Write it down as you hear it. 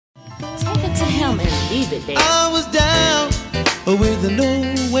down and leave it there. I was down with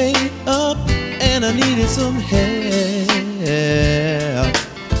no way up, and I needed some help.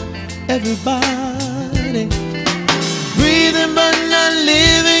 Everybody breathing but not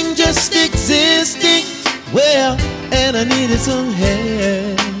living, just existing. Well, and I needed some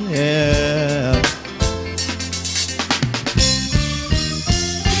help.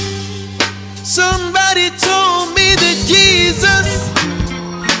 Somebody told me that Jesus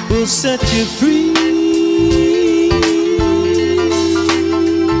will set you free.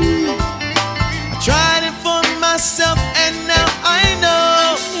 I tried it for myself, and now I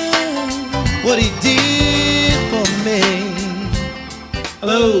know what he did for me.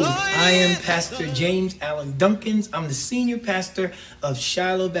 Hello, I am Pastor James Allen Dunkins. I'm the senior pastor of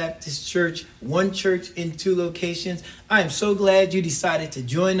Shiloh Baptist Church, one church in two locations. I am so glad you decided to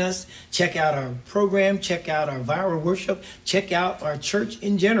join us. Check out our program, check out our viral worship, check out our church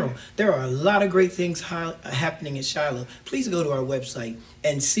in general. There are a lot of great things happening at Shiloh. Please go to our website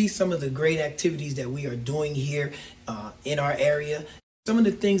and see some of the great activities that we are doing here in our area. Some of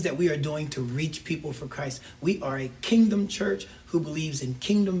the things that we are doing to reach people for Christ. We are a kingdom church who believes in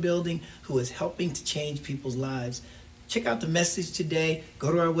kingdom building, who is helping to change people's lives. Check out the message today.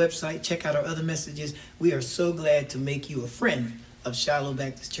 Go to our website. Check out our other messages. We are so glad to make you a friend of Shiloh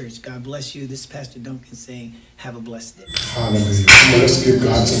Baptist Church. God bless you. This is Pastor Duncan saying, have a blessed day. Hallelujah. Come on, let's give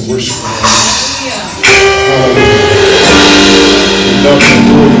God some worship.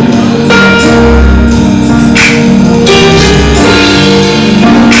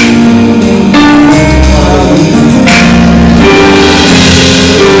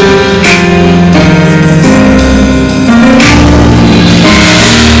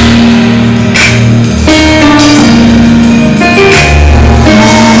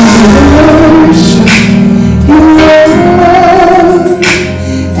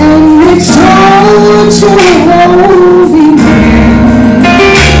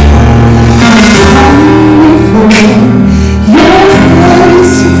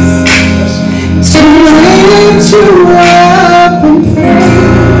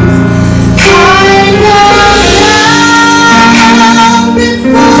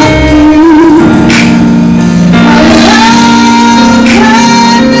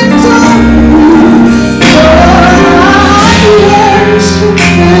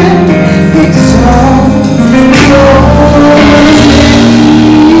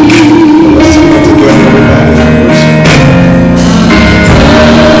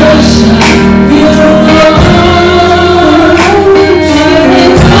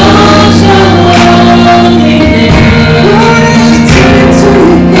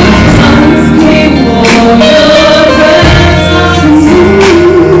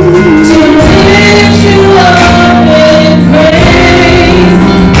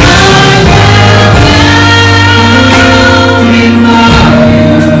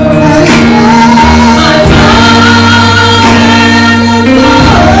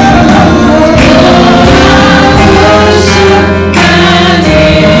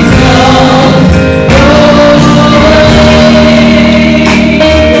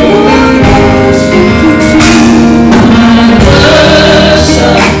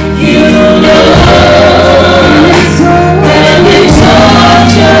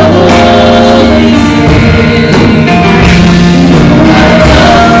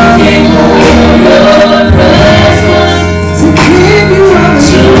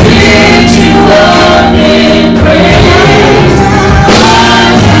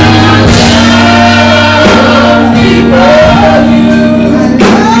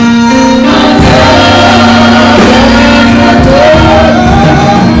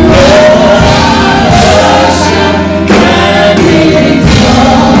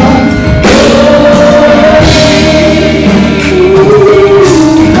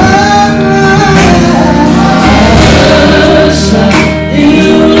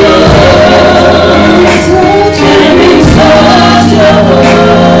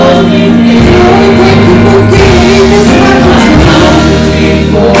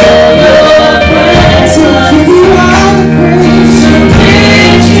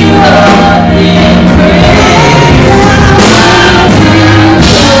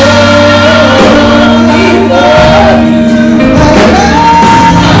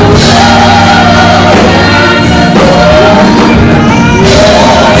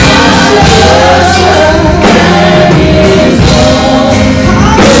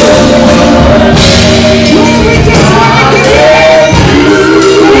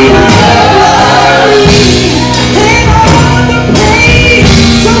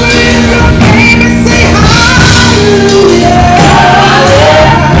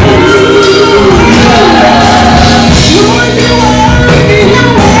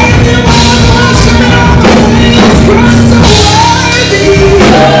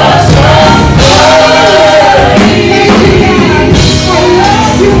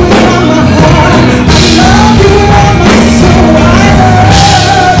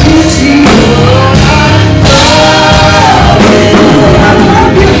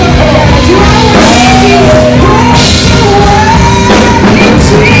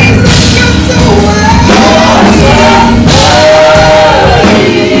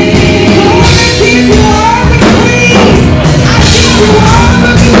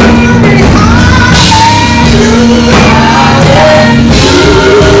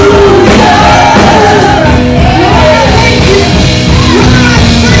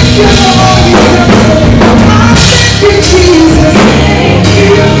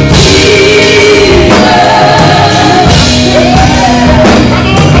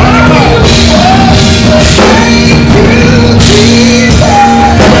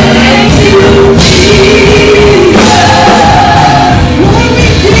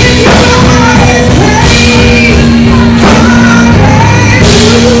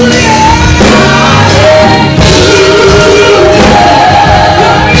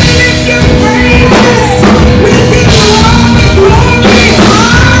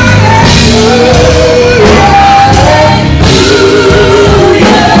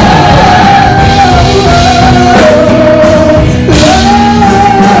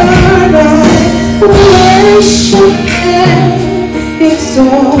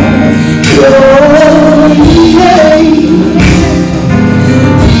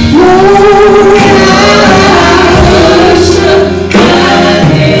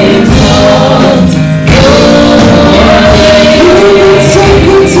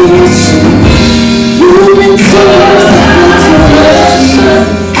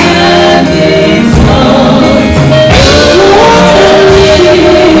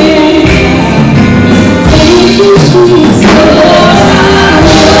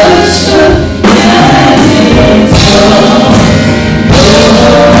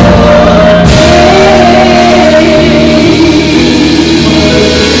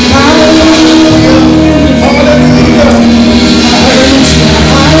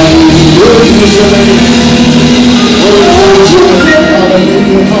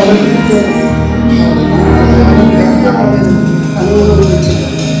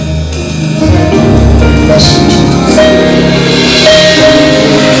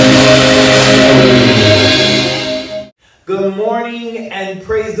 Good morning and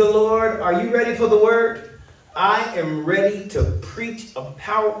praise the Lord. Are you ready for the word? I am ready to preach a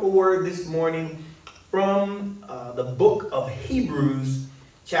powerful word this morning from the book of Hebrews,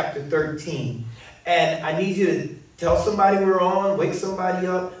 chapter 13. And I need you to tell somebody we're on, wake somebody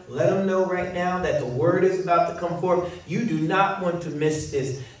up, let them know right now that the word is about to come forth. You do not want to miss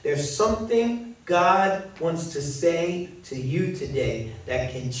this. There's something God wants to say to you today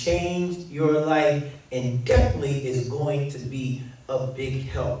that can change your life and definitely is going to be a big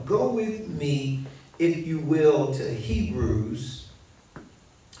help. Go with me, if you will, to Hebrews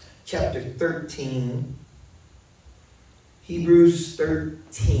chapter 13. Hebrews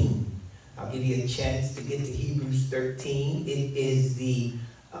 13. I'll give you a chance to get to Hebrews 13. It is the,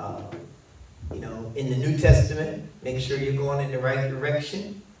 in the New Testament. Make sure you're going in the right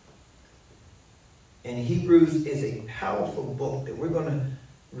direction. And Hebrews is a powerful book that we're going to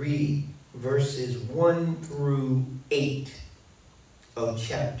read verses 1 through 8 of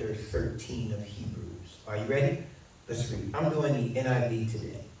chapter 13 of Hebrews. Are you ready? Let's read. I'm doing the NIV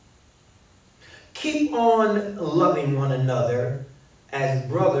today. Keep on loving one another as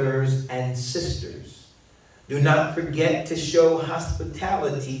brothers and sisters. Do not forget to show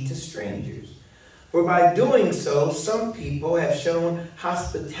hospitality to strangers. For by doing so, some people have shown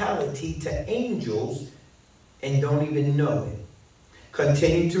hospitality to angels and don't even know it.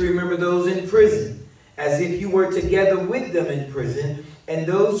 Continue to remember those in prison, as if you were together with them in prison, and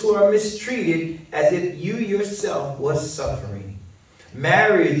those who are mistreated, as if you yourself was suffering.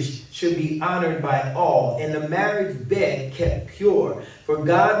 Marriage should be honored by all, and the marriage bed kept pure, for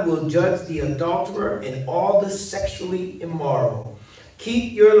God will judge the adulterer and all the sexually immoral.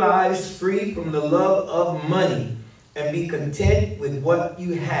 Keep your lives free from the love of money, and be content with what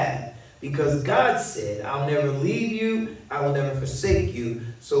you have, because God said, I'll never leave you, I will never forsake you.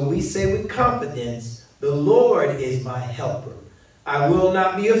 So we say with confidence, the Lord is my helper. I will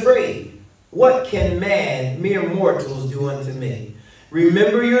not be afraid. What can man, mere mortals, do unto me?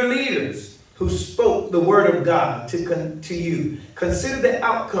 Remember your leaders who spoke the word of God to you. Consider the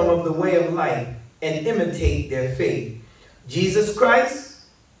outcome of the way of life and imitate their faith. Jesus Christ,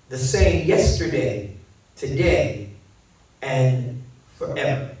 the same yesterday, today, and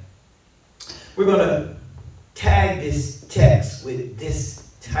forever. We're going to tag this text with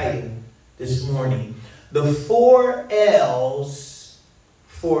this title this morning. The 4 L's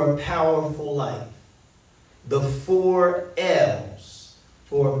for a powerful life. The 4 L's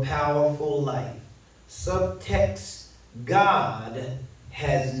for a powerful life. Subtext, God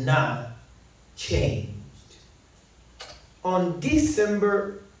has not changed. On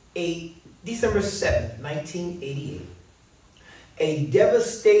December 7th, 1988, a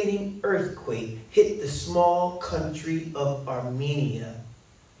devastating earthquake hit the small country of Armenia.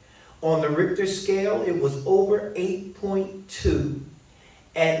 On the Richter scale, it was over 8.2,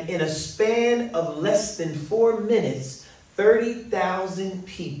 and in a span of less than 4 minutes, 30,000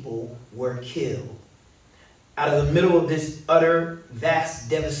 people were killed. Out of the middle of this utter, vast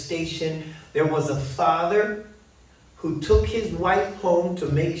devastation, there was a father who took his wife home to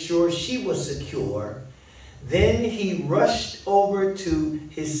make sure she was secure. Then he rushed over to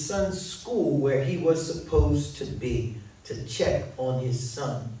his son's school where he was supposed to be to check on his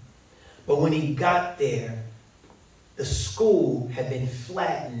son. But when he got there, the school had been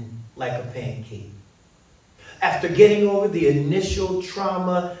flattened like a pancake. After getting over the initial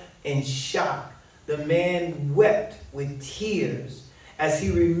trauma and shock, the man wept with tears as he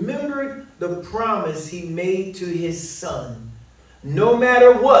remembered the promise he made to his son. No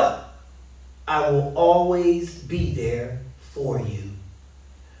matter what, I will always be there for you.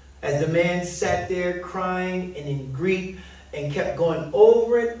 As the man sat there crying and in grief and kept going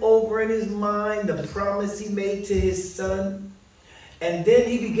over and over in his mind the promise he made to his son, and then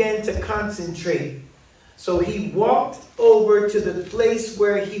he began to concentrate. So he walked over to the place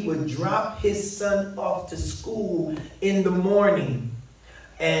where he would drop his son off to school in the morning.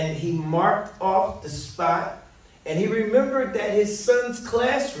 And he marked off the spot, And he remembered that his son's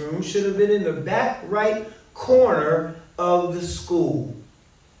classroom should have been in the back right corner of the school.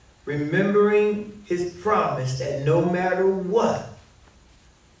 Remembering his promise that no matter what,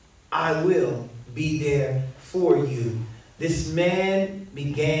 I will be there for you. This man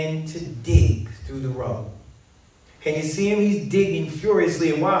began to dig through the rubble. Can you see him? He's digging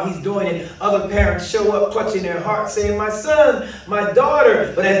furiously. And while he's doing it, other parents show up clutching their hearts saying, my son, my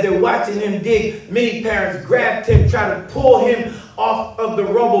daughter. But as they're watching him dig, many parents grabbed him, tried to pull him off of the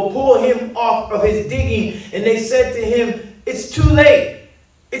rubble, pull him off of his digging. And they said to him, it's too late.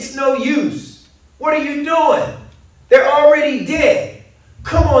 It's no use. What are you doing? They're already dead.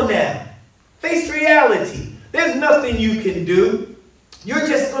 Come on now. Face reality. There's nothing you can do. You're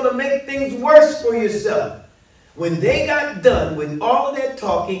just going to make things worse for yourself. When they got done with all of that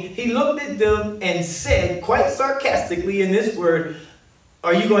talking, he looked at them and said, quite sarcastically in this word,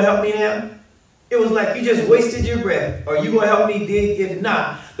 are you going to help me now? It was like you just wasted your breath. Are you going to help me dig? If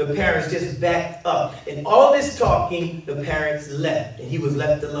not, the parents just backed up. And all this talking, the parents left. And he was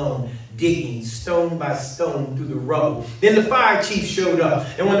left alone, digging stone by stone through the rubble. Then the fire chief showed up.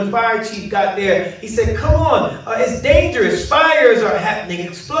 And when the fire chief got there, he said, come on, it's dangerous. Fires are happening.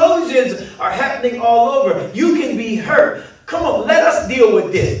 Explosions are happening all over. You can be hurt. Come on, let us deal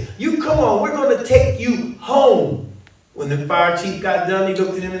with this. You come on, we're going to take you home. When the fire chief got done, he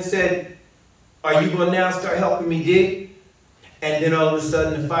looked at him and said, are you going to now start helping me dig? And then all of a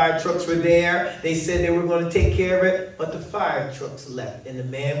sudden the fire trucks were there. They said they were going to take care of it, but the fire trucks left and the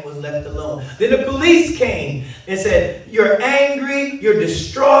man was left alone. Then the police came and said, you're angry, you're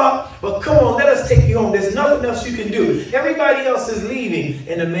distraught, but come on, let us take you home. There's nothing else you can do. Everybody else is leaving.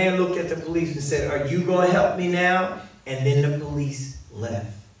 And the man looked at the police and said, are you going to help me now? And then the police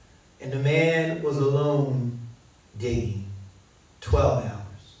left. And the man was alone digging 12 hours.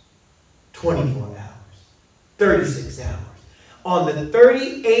 24 hours, 36 hours. On the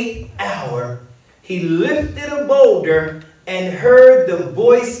 38th hour, he lifted a boulder and heard the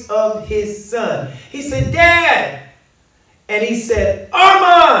voice of his son. He said, Dad! And he said,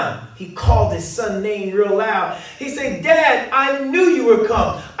 Armand! He called his son's name real loud. He said, Dad, I knew you would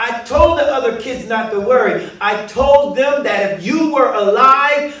come. I told the other kids not to worry. I told them that if you were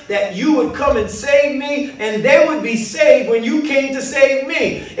alive, that you would come and save me, and they would be saved when you came to save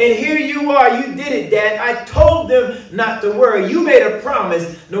me. And here you are. You did it, Dad. I told them not to worry. You made a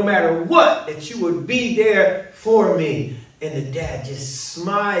promise, no matter what, that you would be there for me. And the dad just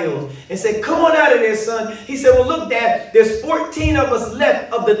smiled and said, come on out of there, son. He said, well, look, Dad, there's 14 of us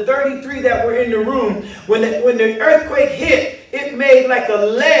left of the 33 that were in the room. When the earthquake hit, it made like a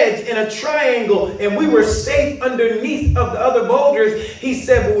ledge and a triangle, and we were safe underneath of the other boulders. He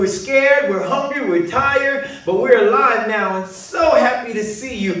said, but we're scared, we're hungry, we're tired, but we're alive now and so happy to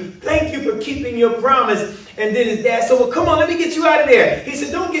see you. Thank you for keeping your promise. And then his dad said, well, come on, let me get you out of there. He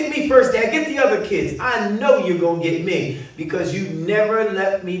said, don't get me first, Dad. Get the other kids. I know you're going to get me because you never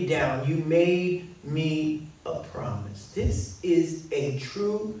let me down. You made me a promise. This is a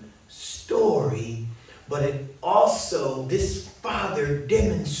true story, but it also, this father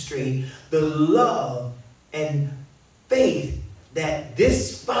demonstrates the love and faith that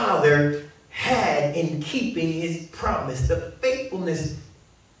this father had in keeping his promise, the faithfulness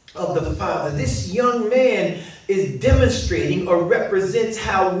of the father. This young man is demonstrating or represents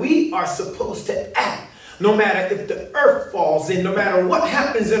how we are supposed to act. No matter if the earth falls in, no matter what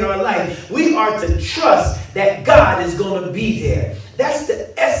happens in our life, we are to trust that God is going to be there. That's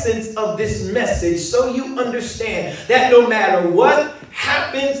the essence of this message, so you understand that no matter what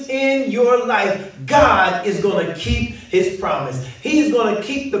happens in your life, God is going to keep his promise. He's going to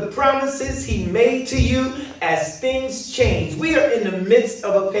keep the promises he made to you as things change. We are in the midst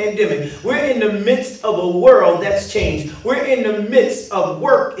of a pandemic. We're in the midst of a world that's changed. We're in the midst of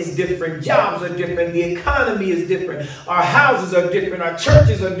work is different. Jobs are different. The economy is different. Our houses are different. Our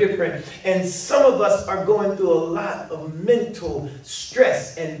churches are different. And some of us are going through a lot of mental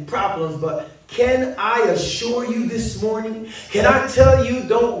stress and problems, but can I assure you this morning? Can I tell you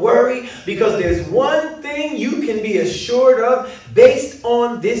don't worry? Because there's one thing you can be assured of based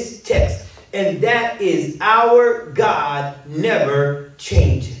on this text, and that is our God never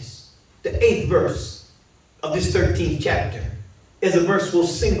changes. The 8th verse of this 13th chapter is a verse we'll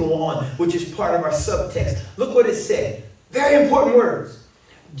single on, which is part of our subtext. Look what it said. Very important words.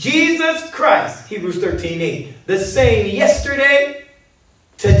 Jesus Christ, Hebrews 13:8, the same yesterday,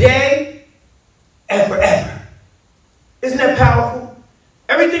 today, and forever. Isn't that powerful?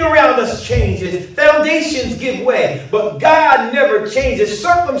 Everything around us changes. Foundations give way, but God never changes.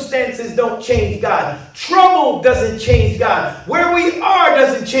 Circumstances don't change God. Trouble doesn't change God. Where we are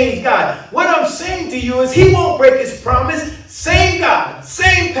doesn't change God. What I'm saying to you is he won't break his promise. Same God,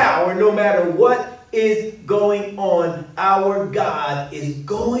 same power, no matter what is going on. Our God is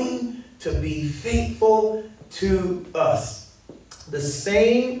going to be faithful to us. The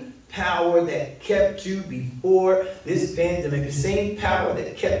same power that kept you before this pandemic, the same power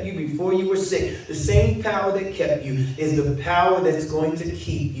that kept you before you were sick, the same power that kept you is the power that's going to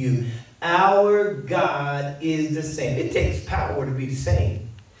keep you. Our God is the same. It takes power to be the same.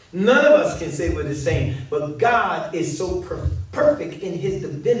 None of us can say we're the same, but God is so perfect in his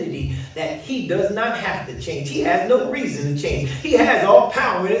divinity that he does not have to change. He has no reason to change. He has all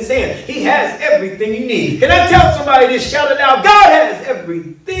power in his hand. He has everything you need. Can I tell somebody this? Shout it out. God has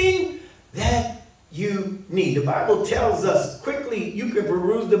everything that you need. The Bible tells us quickly, you can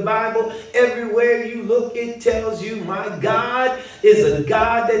peruse the Bible. Everywhere you look, it tells you my God is a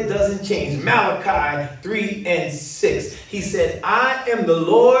God that doesn't change. Malachi 3:6. He said, I am the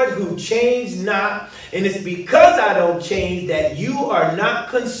Lord who changed not, and it's because I don't change that you are not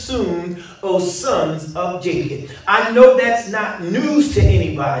consumed, O sons of Jacob. I know that's not news to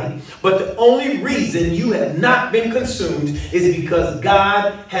anybody, but the only reason you have not been consumed is because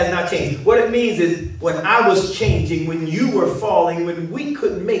God has not changed. What it means is when I was changing, when you were falling, when we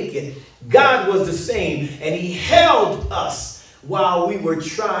couldn't make it, God was the same, and he held us while we were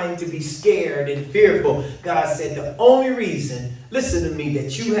trying to be scared and fearful. God said, the only reason, listen to me,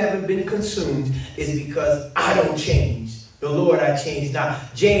 that you haven't been consumed is because I don't change. The Lord I change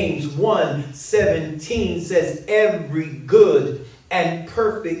not. James 1:17 says, every good and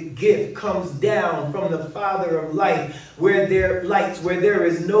perfect gift comes down from the Father of light, where there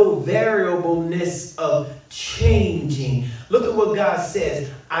is no variableness of changing. Look at what God says.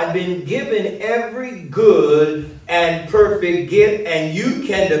 I've been given every good and perfect gift, and you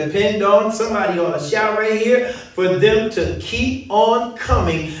can depend on, somebody ought to shout right here, for them to keep on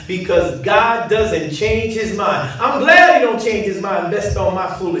coming, because God doesn't change his mind. I'm glad he don't change his mind based on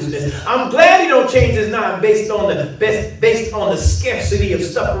my foolishness. I'm glad he don't change his mind based on the scarcity of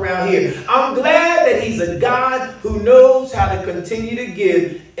stuff around here. I'm glad that he's a God who knows how to continue to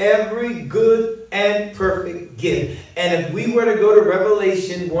give every good and perfect gift. And if we were to go to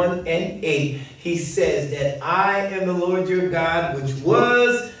Revelation 1:8, he says that I am the Lord your God, which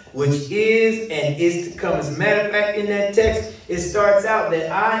was, which is, and is to come. As a matter of fact, in that text, it starts out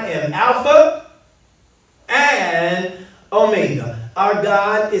that I am Alpha and Omega. Our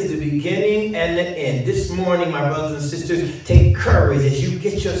God is the beginning and the end. This morning, my brothers and sisters, take courage as you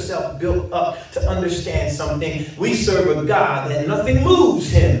get yourself built up to understand something. We serve a God that nothing moves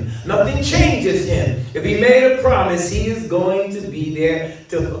him. Nothing changes him. If he made a promise, he is going to be there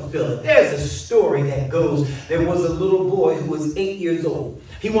to fulfill it. There's a story that goes, there was a little boy who was 8 years old.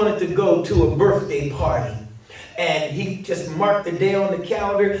 He wanted to go to a birthday party. And he just marked the day on the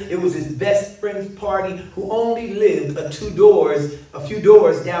calendar. It was his best friend's party, who only lived a few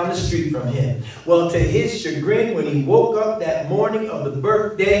doors down the street from him. Well, to his chagrin, when he woke up that morning of the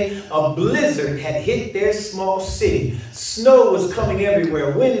birthday, a blizzard had hit their small city. Snow was coming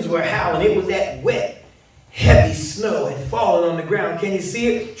everywhere. Winds were howling. It was that wet, heavy snow had fallen on the ground. Can you see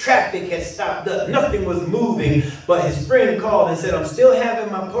it? Traffic had stopped up. Nothing was moving. But his friend called and said, I'm still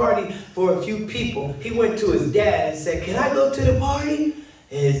having my party for a few people. He went to his dad and said, can I go to the party?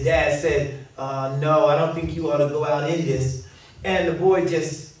 And his dad said, no, I don't think you ought to go out in this. And the boy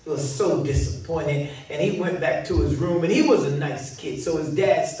just was so disappointed. And he went back to his room. And he was a nice kid. So his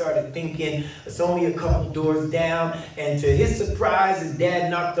dad started thinking, it's only a couple doors down. And to his surprise, his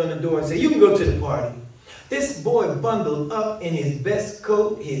dad knocked on the door and said, you can go to the party. This boy bundled up in his best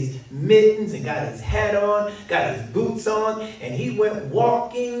coat, his mittens, and got his hat on, got his boots on, and he went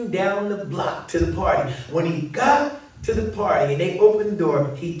walking down the block to the party. When he got to the party and they opened the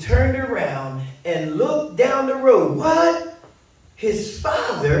door, he turned around and looked down the road. What? His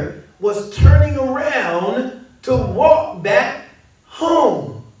father was turning around to walk back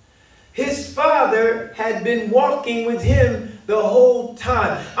home. His father had been walking with him the whole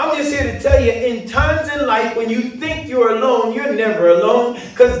time. I'm just here to tell you, in times in life when you think you're alone, you're never alone,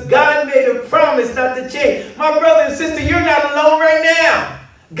 because God made a promise not to change. My brother and sister, you're not alone right now.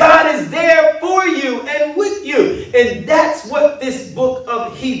 God is there for you and with you. And that's what this book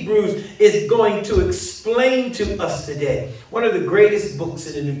of Hebrews is going to explain to us today. One of the greatest books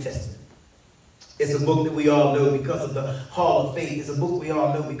in the New Testament. It's a book that we all know because of the Hall of Faith. It's a book we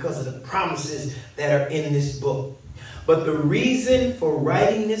all know because of the promises that are in this book. But the reason for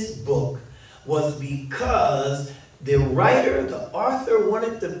writing this book was because the writer, the author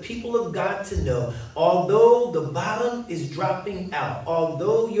wanted the people of God to know, although the bottom is dropping out,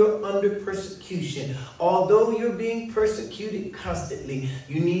 although you're under persecution, although you're being persecuted constantly,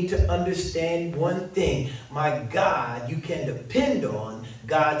 you need to understand one thing. My God, you can depend on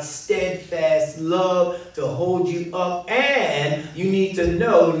God's steadfast love to hold you up. And you need to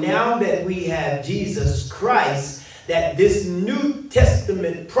know, now that we have Jesus Christ, that this New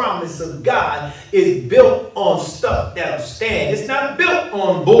Testament promise of God is built on stuff that'll stand. It's not built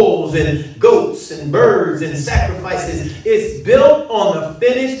on bulls and goats and birds and sacrifices. It's built on the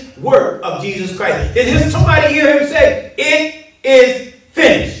finished work of Jesus Christ. Did somebody hear him say, it is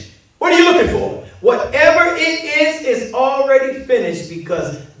finished? What are you looking for? Whatever it is already finished,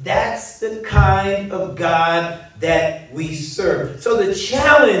 because that's the kind of God that we serve. So the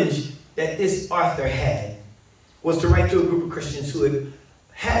challenge that this author had was to write to a group of Christians who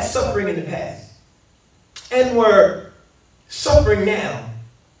had suffering in the past and were suffering now.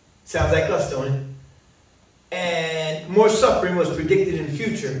 Sounds like us, don't it? And more suffering was predicted in the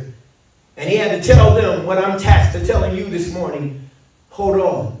future. And he had to tell them what I'm tasked to telling you this morning. Hold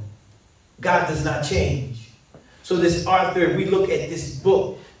on. God does not change. So this author, we look at this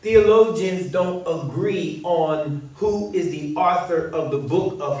book. Theologians don't agree on who is the author of the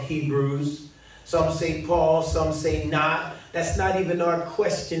book of Hebrews. Some say Paul, some say not. That's not even our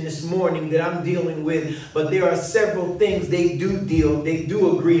question this morning that I'm dealing with. But there are several things they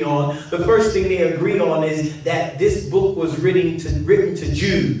do agree on. The first thing they agree on is that this book was written to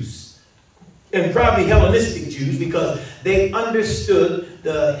Jews, and probably Hellenistic Jews, because they understood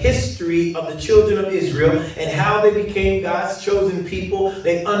the history of the children of Israel and how they became God's chosen people.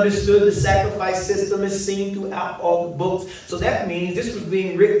 They understood the sacrifice system is seen throughout all the books. So that means this was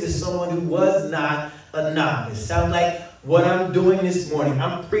being written to someone who was not a novice. Sound like what I'm doing this morning.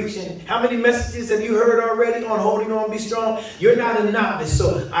 I'm preaching. How many messages have you heard already on holding on, be strong? You're not a novice.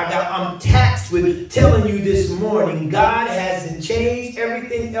 So I'm taxed with telling you this morning, God hasn't changed.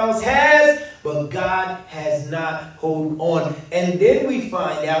 Everything else has, but God has not. Hold on. And then we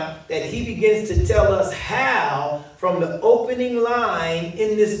find out that he begins to tell us how, from the opening line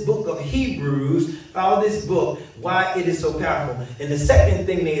in this book of Hebrews, follow this book, why it is so powerful. And the second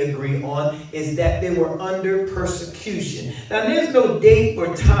thing they agree on is that they were under persecution. Now, there's no date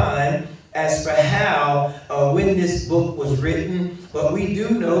or time as for how, when this book was written, but we do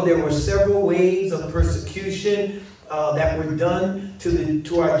know there were several waves of persecution that were done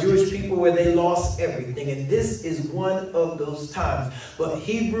to our Jewish people where they lost everything. And this is one of those times. But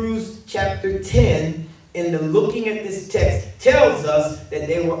Hebrews chapter 10, in the looking at this text, tells us that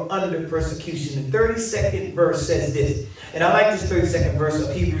they were under persecution. The 32nd verse says this. And I like this 32nd verse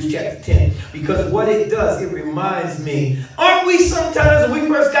of Hebrews chapter 10, because what it does, it reminds me, aren't we sometimes, when we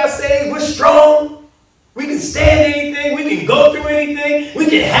first got saved, we're strong? We can stand anything. We can go through anything. We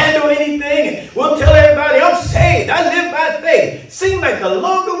can handle anything. And we'll tell everybody, I'm saved. I live by faith. Seems like the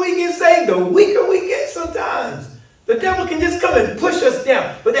longer we get saved, the weaker we get sometimes. The devil can just come and push us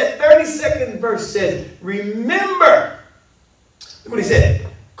down. But that 32nd verse says, remember. Look what he said.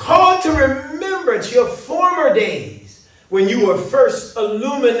 Call to remembrance your former days when you were first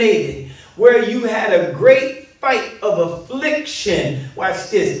illuminated, where you had a great fight of affliction. Watch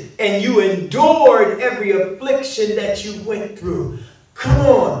this. And you endured every affliction that you went through. Come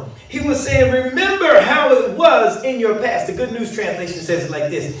on. He was saying, remember how it was in your past. The Good News Translation says it like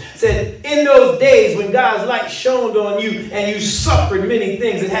this. It said, in those days when God's light shone on you and you suffered many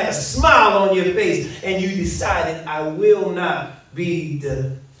things and had a smile on your face and you decided, I will not be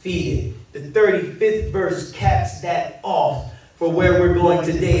defeated. The 35th verse caps that off for where we're going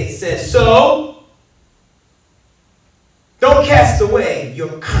today. It says, so don't cast away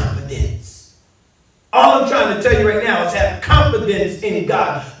your confidence. All I'm trying to tell you right now is have confidence in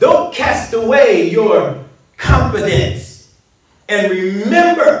God. Don't cast away your confidence. And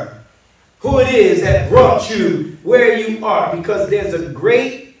remember who it is that brought you where you are, because there's a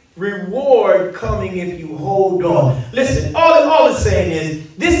great reward coming if you hold on. Listen, all it's saying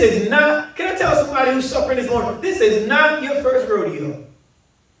is, this is not, can I tell somebody who's suffering this morning, this is not your first rodeo.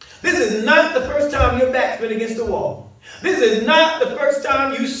 This is not the first time your back's been against the wall. This is not the first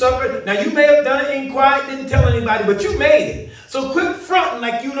time you suffered. Now, you may have done it in quiet, didn't tell anybody, but you made it. So quit fronting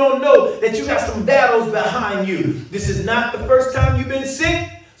like you don't know that you got some battles behind you. This is not the first time you've been sick.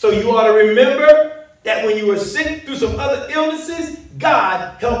 So you ought to remember that when you were sick through some other illnesses,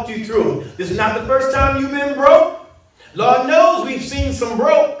 God helped you through it. This is not the first time you've been broke. Lord knows we've seen some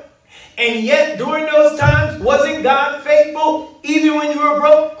broke. And yet, during those times, wasn't God faithful? Even when you were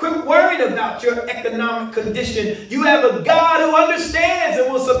broke, quit worrying about your economic condition. You have a God who understands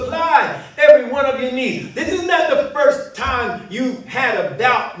and will supply every one of your needs. This is not the first time you've had a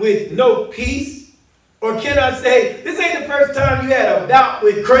bout with no peace. Or can I say, this ain't the first time you had a bout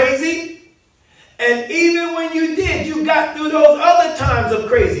with crazy. And even when you did, you got through those other times of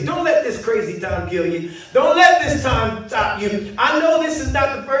crazy. Don't let this crazy time kill you. Don't let this time stop you. I know this is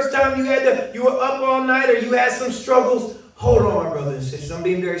not the first time you were up all night or you had some struggles. Hold on, my brothers and sisters. I'm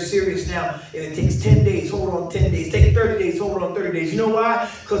being very serious now. If it takes 10 days, hold on 10 days. Take 30 days, hold on 30 days. You know why?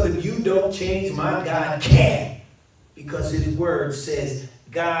 Because if you don't change, my God can. Because his word says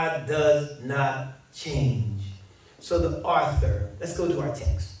God does not change. So the author, let's go to our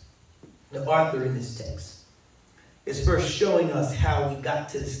text. The author in this text is first showing us how we got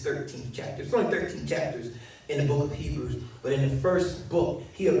to this 13th chapter. It's only 13 chapters in the book of Hebrews, but in the first book,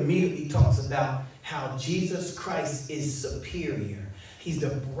 he immediately talks about how Jesus Christ is superior. He's the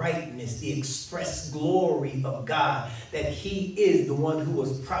brightness, the express glory of God, that he is the one who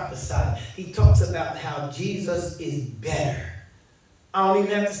was prophesied. He talks about how Jesus is better. I don't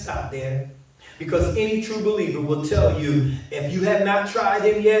even have to stop there. Because any true believer will tell you, if you have not tried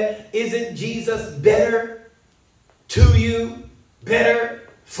him yet, isn't Jesus better to you, better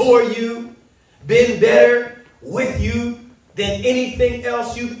for you, been better with you than anything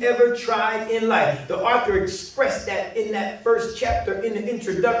else you've ever tried in life? The author expressed that in that first chapter in the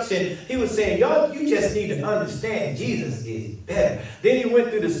introduction. He was saying, y'all, you just need to understand Jesus is better. Then he went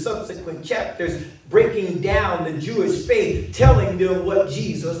through the subsequent chapters breaking down the Jewish faith, telling them what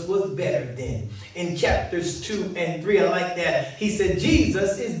Jesus was better than. In chapters 2 and 3, I like that. He said,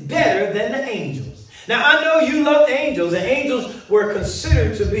 Jesus is better than the angels. Now, I know you love angels, and angels were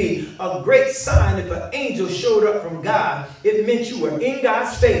considered to be a great sign. If an angel showed up from God, it meant you were in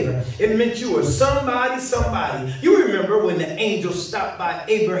God's favor. It meant you were somebody. You remember when the angels stopped by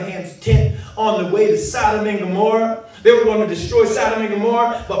Abraham's tent on the way to Sodom and Gomorrah? They were going to destroy Sodom and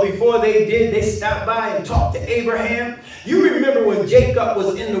Gomorrah, but before they did, they stopped by and talked to Abraham. You remember when Jacob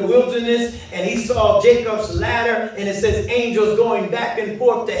was in the wilderness and he saw Jacob's ladder, and it says angels going back and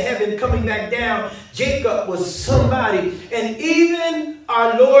forth to heaven, coming back down. Jacob was somebody. And even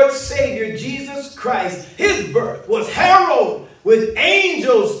our Lord Savior, Jesus Christ, his birth was heralded with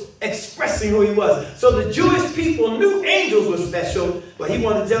angels expressing who he was. So the Jewish people knew angels were special, but he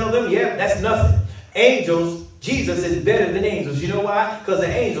wanted to tell them, yeah, that's nothing. Angels, Jesus is better than angels. You know why? Because the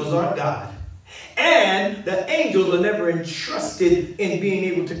angels aren't God. And the angels were never entrusted in being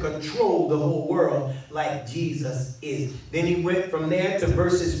able to control the whole world like Jesus is. Then he went from there to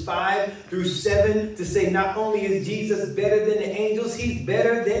verses 5 through 7 to say not only is Jesus better than the angels, he's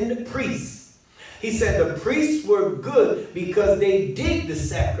better than the priests. He said the priests were good because they did the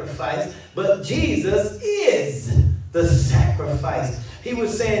sacrifice, but Jesus is the sacrifice. He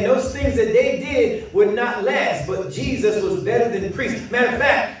was saying those things that they did would not last, but Jesus was better than priests. Matter of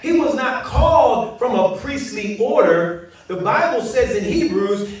fact, he was not called from a priestly order. The Bible says in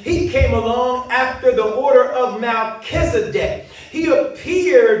Hebrews, he came along after the order of Melchizedek. He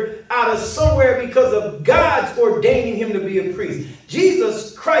appeared out of somewhere because of God's ordaining him to be a priest.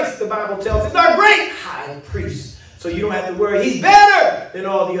 Jesus Christ, the Bible tells us, is our great high priest. So you don't have to worry. He's better than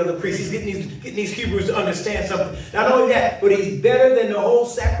all the other priests. He's getting these Hebrews to understand something. Not only that, but he's better than the whole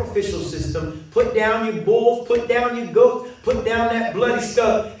sacrificial system. Put down your bulls, put down your goats, put down that bloody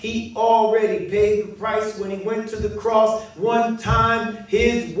stuff. He already paid the price when he went to the cross one time.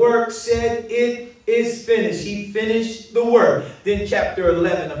 His work said it is finished. He finished the work. Then chapter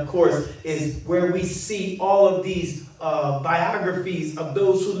 11, of course, is where we see all of these biographies of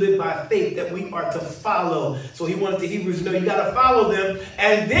those who live by faith that we are to follow. So he wanted the Hebrews to know you got to follow them.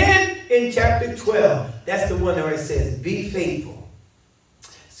 And then in chapter 12, that's the one where it says, be faithful.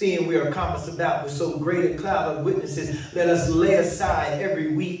 Seeing we are compassed about with so great a cloud of witnesses, let us lay aside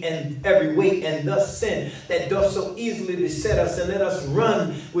every weight and thus sin that doth so easily beset us, and let us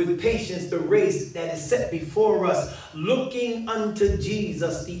run with patience the race that is set before us, looking unto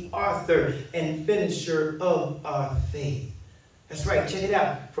Jesus, the author and finisher of our faith. That's right. Check it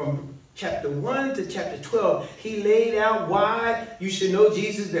out. From chapter 1 to chapter 12, he laid out why you should know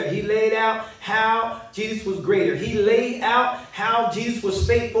Jesus better. He laid out how Jesus was greater. He laid out how Jesus was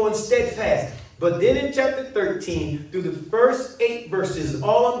faithful and steadfast. But then in chapter 13, through the first 8 verses,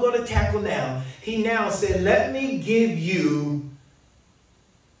 all I'm going to tackle now, he now said, let me give you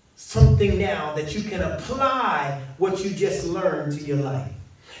something now that you can apply what you just learned to your life.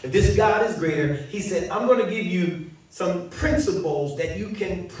 If this God is greater, he said, I'm going to give you some principles that you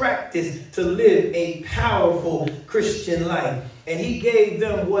can practice to live a powerful Christian life. And he gave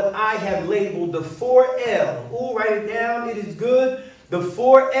them what I have labeled the 4 L. Oh, write it down. It is good. The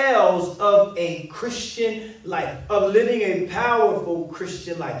 4 L's of a Christian life, of living a powerful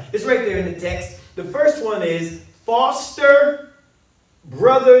Christian life. It's right there in the text. The first one is foster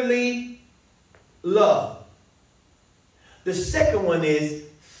brotherly love. The second one is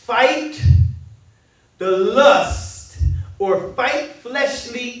fight the lust, or fight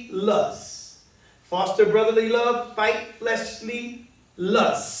fleshly lust. Foster brotherly love, fight fleshly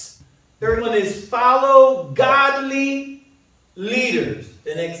lust. Third one is follow godly leaders,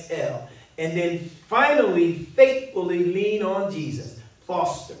 the next L. And then finally, faithfully lean on Jesus.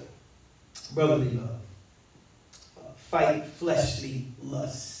 Foster brotherly love. Fight fleshly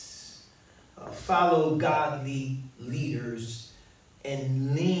lusts. Follow godly leaders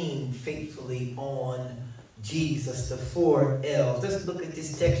and lean faithfully on Jesus, the 4 L's. Let's look at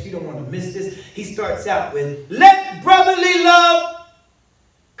this text. You don't want to miss this. He starts out with, let brotherly love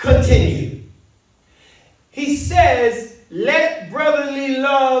continue. He says, let brotherly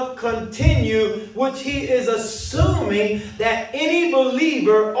love continue, which he is assuming that any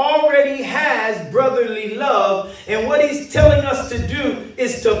believer already has brotherly love. And what he's telling us to do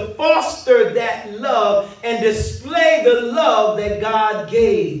is to foster that love and display the love that God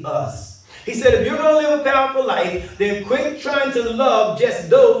gave us. He said, if you're going to live a powerful life, then quit trying to love just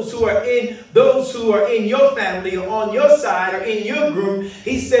those who are in your family or on your side or in your group.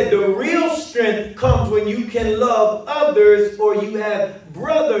 He said the real strength comes when you can love others, or you have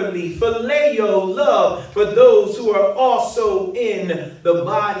brotherly, phileo love for those who are also in the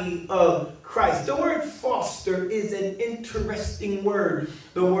body of Christ. The word foster is an interesting word.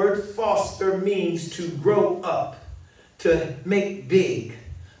 The word foster means to grow up, to make big,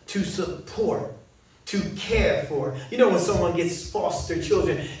 to support, to care for. You know, when someone gets foster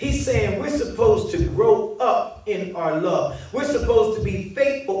children, he's saying we're supposed to grow up in our love. We're supposed to be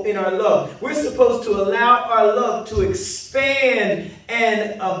faithful in our love. We're supposed to allow our love to expand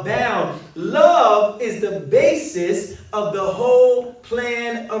and abound. Love is the basis of the whole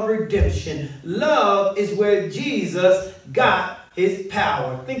plan of redemption. Love is where Jesus got his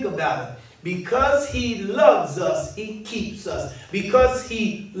power. Think about it. Because he loves us, he keeps us. Because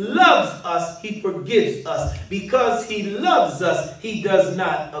he loves us, he forgives us. Because he loves us, he does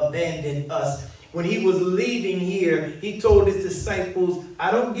not abandon us. When he was leaving here, he told his disciples,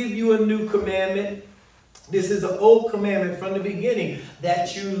 I don't give you a new commandment. This is an old commandment from the beginning,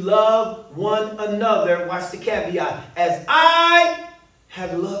 that you love one another. Watch the caveat. As I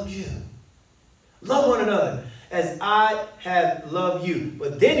have loved you. Love one another as I have loved you.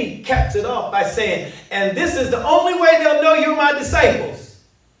 But then he caps it off by saying, and this is the only way they'll know you're my disciples,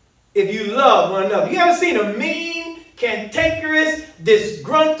 if you love one another. You ever seen a mean, cantankerous,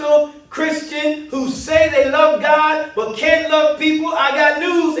 disgruntled Christian who say they love God but can't love people? I got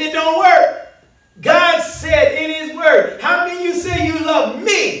news, it don't work. God said in his word, how can you say you love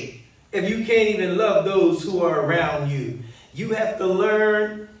me if you can't even love those who are around you? You have to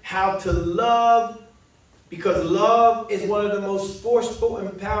learn how to love, because love is one of the most forceful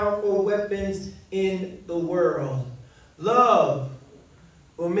and powerful weapons in the world. Love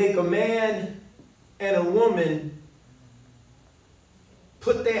will make a man and a woman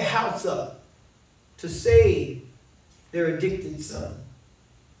put their house up to save their addicted son.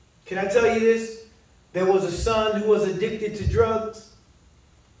 Can I tell you this? There was a son who was addicted to drugs,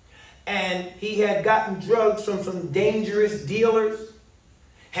 and he had gotten drugs from some dangerous dealers,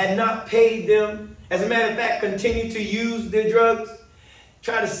 had not paid them. As a matter of fact, continued to use their drugs,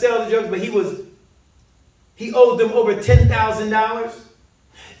 try to sell the drugs, but he owed them over $10,000.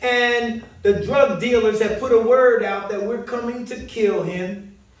 And the drug dealers had put a word out that we're coming to kill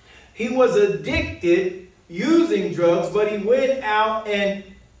him. He was addicted using drugs, but he went out and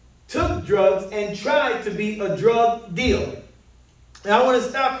took drugs and tried to be a drug dealer. Now, I want to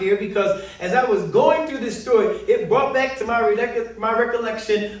stop here because as I was going through this story, it brought back to my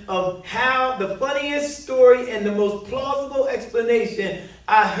recollection of how the funniest story and the most plausible explanation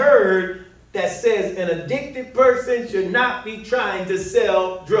I heard that says an addicted person should not be trying to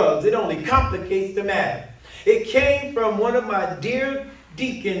sell drugs. It only complicates the matter. It came from one of my dear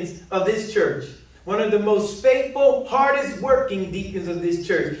deacons of this church, one of the most faithful, hardest working deacons of this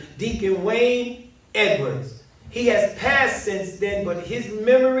church, Deacon Wayne Edwards. He has passed since then, but his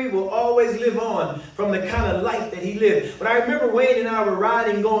memory will always live on from the kind of life that he lived. But I remember Wayne and I were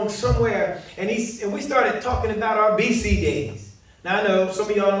riding, going somewhere, and we started talking about our BC days. Now I know some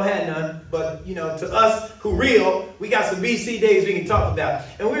of y'all don't have none, but you know, to us who real, we got some BC days we can talk about.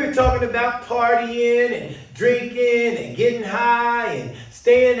 And we were talking about partying and drinking and getting high and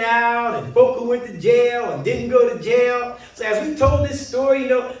staying out and folk who went to jail and didn't go to jail. So as we told this story, you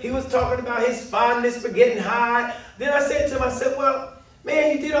know, he was talking about his fondness for getting high. Then I said to him, I said, well,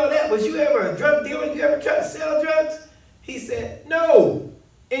 man, you did all that. Was you ever a drug dealer? You ever tried to sell drugs? He said, no,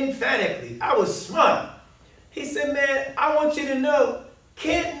 emphatically. I was smart. He said, man, I want you to know,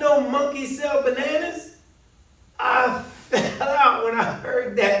 can't no monkey sell bananas? I fell out when I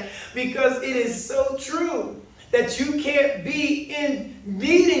heard that because it is so true that you can't be in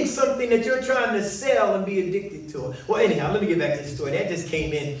needing something that you're trying to sell and be addicted to it. Well, anyhow, let me get back to the story. That just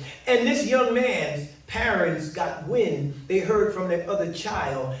came in. And this young man's parents got wind. They heard from their other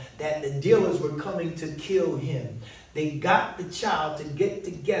child that the dealers were coming to kill him. They got the child to get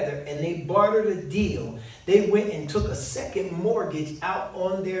together and they bartered a deal. They went and took a second mortgage out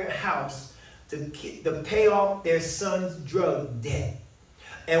on their house to pay off their son's drug debt.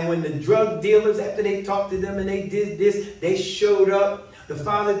 And when the drug dealers, after they talked to them and they did this, they showed up. The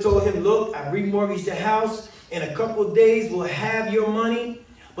father told him, look, I remortgaged the house. In a couple of days, we'll have your money.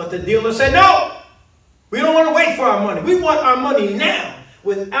 But the dealer said, no, we don't want to wait for our money. We want our money now.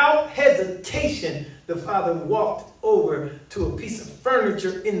 Without hesitation, the father walked over to a piece of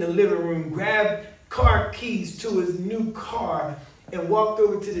furniture in the living room, grabbed car keys to his new car, and walked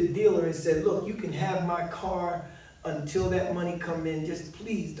over to the dealer and said, look, you can have my car until that money come in. Just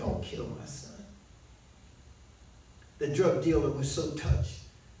please don't kill my son. The drug dealer was so touched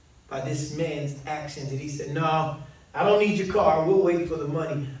by this man's actions that he said, no, I don't need your car. We'll wait for the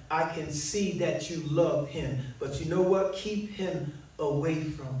money. I can see that you love him. But you know what? Keep him away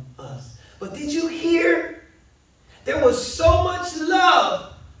from us. But did you hear? There was so much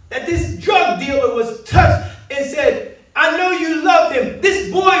love that this drug dealer was touched and said, I know you loved him.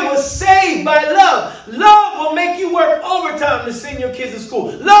 This boy was saved by love. Love will make you work overtime to send your kids to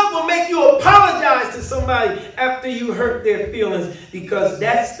school. Love will make you apologize to somebody after you hurt their feelings, because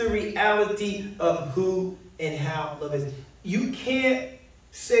that's the reality of who and how love is. You can't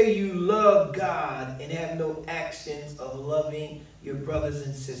say you love God and have no actions of loving your brothers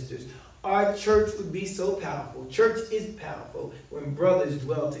and sisters. Our church would be so powerful. Church is powerful when brothers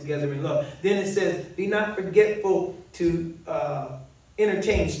dwell together in love. Then it says, be not forgetful to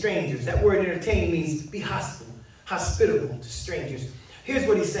entertain strangers. That word entertain means be hospitable to strangers. Here's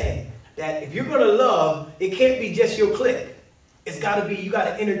what he's saying, that if you're going to love, it can't be just your clique. It's got to be, you got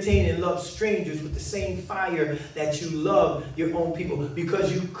to entertain and love strangers with the same fire that you love your own people.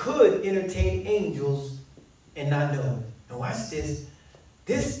 Because you could entertain angels and not know it. Now watch this.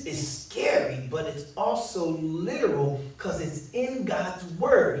 This is scary, but it's also literal because it's in God's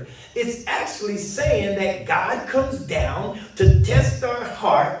word. It's actually saying that God comes down to test our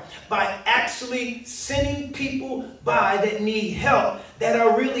heart by actually sending people by that need help, that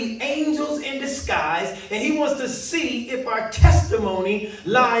are really angels in disguise, and he wants to see if our testimony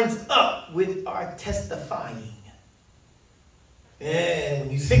lines up with our testifying. And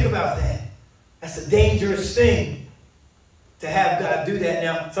when you think about that, that's a dangerous thing, to have God do that.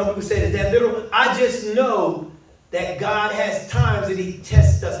 Now, some people say, is that literal? I just know that God has times that he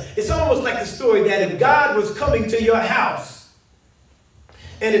tests us. It's almost like the story that if God was coming to your house,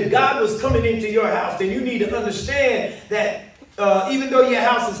 and if God was coming into your house, then you need to understand that even though your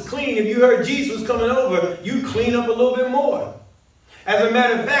house is clean, if you heard Jesus was coming over, you clean up a little bit more. As a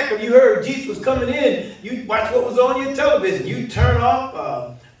matter of fact, if you heard Jesus was coming in, you watch what was on your television. You turn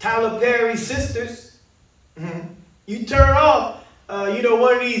off Tyler Perry's Sisters. You turn off,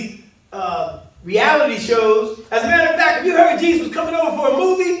 one of these reality shows. As a matter of fact, if you heard Jesus was coming over for a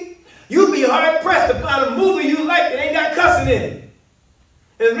movie, you'd be hard-pressed to find a movie you like that ain't got cussing in it.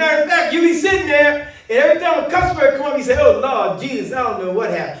 As a matter of fact, you be sitting there, and every time a cuss word come up, you say, oh, Lord, Jesus, I don't know what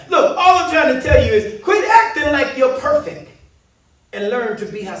happened. Look, all I'm trying to tell you is quit acting like you're perfect and learn to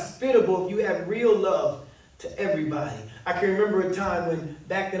be hospitable if you have real love to everybody. I can remember a time when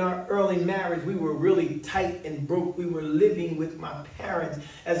back in our early marriage, we were really tight and broke. We were living with my parents,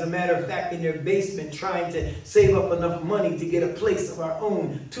 as a matter of fact, in their basement, trying to save up enough money to get a place of our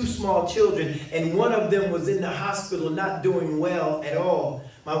own. 2 small children, and one of them was in the hospital not doing well at all.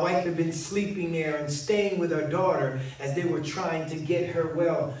 My wife had been sleeping there and staying with our daughter as they were trying to get her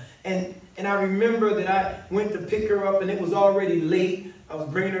well. And I remember that I went to pick her up, and it was already late. I was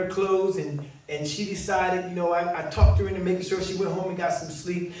bringing her clothes, and she decided, I talked her into making sure she went home and got some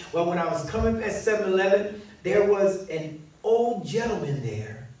sleep. Well, when I was coming past 7-Eleven, there was an old gentleman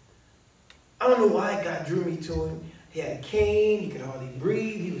there. I don't know why God drew me to him. He had a cane. He could hardly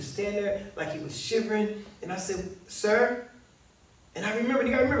breathe. He was standing there like he was shivering. And I said, sir, And I remember,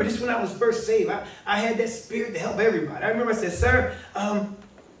 you gotta remember, this is when I was first saved. I had that spirit to help everybody. I remember I said, sir,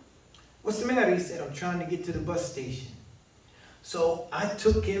 what's the matter? He said, I'm trying to get to the bus station. So I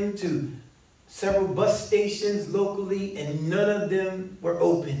took him to several bus stations locally, and none of them were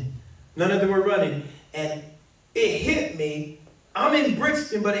open. None of them were running. And it hit me. I'm in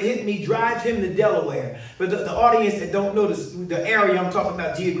Brixton, but it hit me, drive him to Delaware. But the audience that don't know the area I'm talking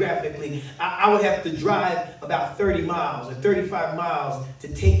about geographically, I would have to drive about 30 miles or 35 miles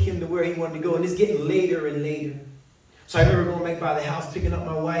to take him to where he wanted to go. And it's getting later and later. So I remember going back by the house, picking up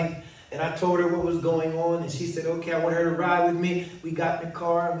my wife, and I told her what was going on. And she said, okay, I want her to ride with me. We got in the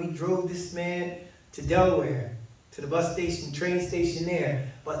car, and we drove this man to Delaware, to the bus station, train station there.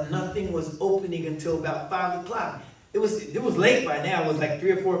 But nothing was opening until about 5 o'clock. It was late by now. It was like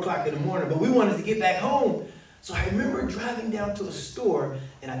 3 or 4 o'clock in the morning, but we wanted to get back home. So I remember driving down to a store,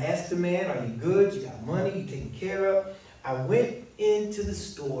 and I asked the man, are you good? You got money? You taken care of? I went into the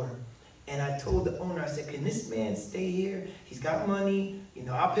store, and I told the owner, I said, can this man stay here? He's got money. You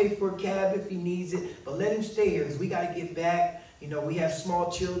know, I'll pay for a cab if he needs it, but let him stay here because we got to get back. You know, we have small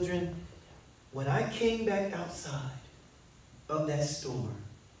children. When I came back outside of that store,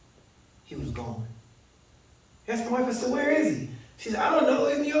 he was gone. I asked my wife, I said, where is he? She said, I don't know,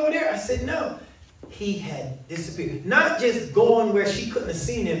 isn't he over there? I said, no. He had disappeared. Not just gone where she couldn't have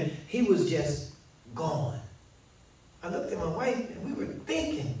seen him, he was just gone. I looked at my wife and we were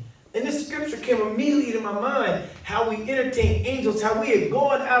thinking, and this scripture came immediately to my mind, how we entertain angels, how we had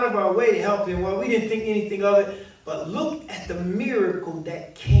gone out of our way to help him. Well, we didn't think anything of it, but look at the miracle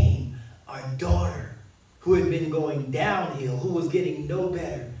that came. Our daughter, who had been going downhill, who was getting no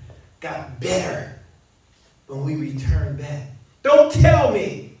better, got better when we returned back. Don't tell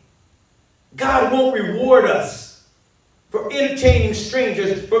me God won't reward us for entertaining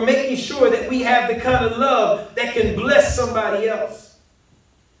strangers, for making sure that we have the kind of love that can bless somebody else.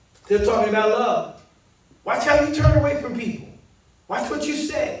 They're talking about love. Watch how you turn away from people. Watch what you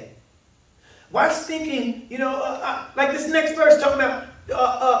say. Watch thinking, you know, like this next verse talking about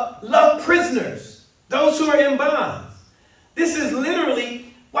love prisoners, those who are in bonds. This is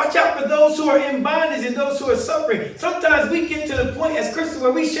literally, watch out for those who are in bondage and those who are suffering. Sometimes we get to the point as Christians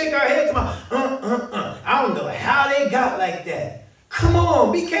where we shake our heads about, I don't know how they got like that. Come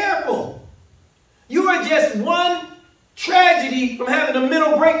on, be careful. You are just one tragedy from having a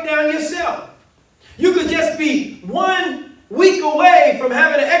mental breakdown yourself. You could just be 1 week away from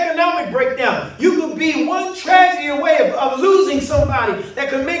having an economic breakdown. You could be one tragedy away of losing somebody that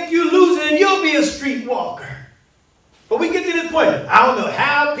could make you lose it, and you'll be a streetwalker. But we get to this point, I don't know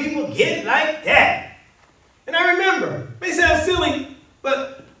how people get like that. And I remember, it may sound silly,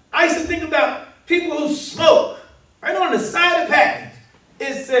 but I used to think about people who smoke. Right on the side of the package,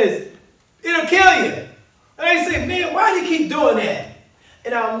 it says, it'll kill you. And I say, man, why do you keep doing that?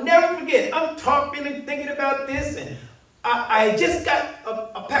 And I'll never forget, I'm talking and thinking about this, and I just got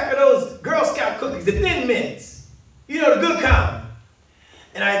a pack of those Girl Scout cookies, the Thin Mints. You know, the good kind.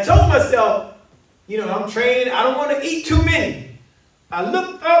 And I told myself, you know, I'm trained, I don't want to eat too many. I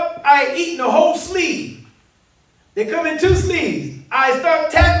looked up, I had eaten a whole sleeve. They come in 2 sleeves. I start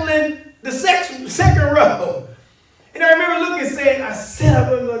tackling the second row. And I remember looking and saying, I said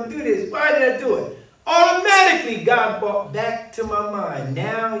I wasn't going to do this. Why did I do it? Automatically, God brought back to my mind.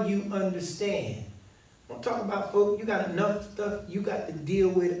 Now you understand. I'm talking about, folks, you got enough stuff you got to deal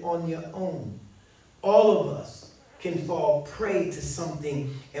with on your own. All of us can fall prey to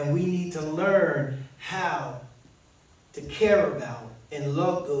something, and we need to learn how to care about and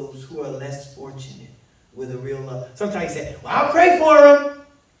love those who are less fortunate with a real love. Sometimes you say, well, I'll pray for them.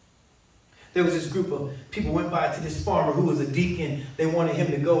 There was this group of people went by to this farmer who was a deacon. They wanted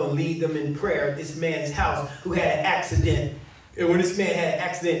him to go and lead them in prayer at this man's house who had an accident. And when this man had an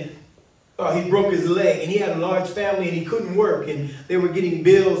accident, he broke his leg, and he had a large family, and he couldn't work, and they were getting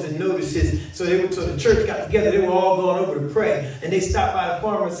bills and notices. So the church got together. They were all going over to pray, and they stopped by the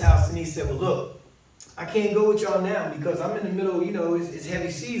farmer's house, and he said, well, look, I can't go with y'all now because I'm in the middle, you know, it's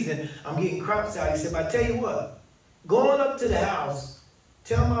heavy season. I'm getting crops out. He said, but I tell you what, going up to the house,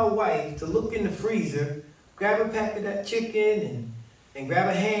 tell my wife to look in the freezer, grab a pack of that chicken, and grab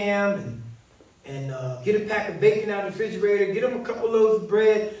a ham, and get a pack of bacon out of the refrigerator, get them a couple loaves of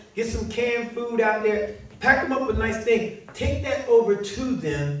bread, get some canned food out there, pack them up a nice thing, take that over to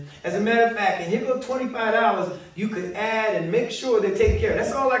them. As a matter of fact, and here go $25 you could add and make sure they're taken care of.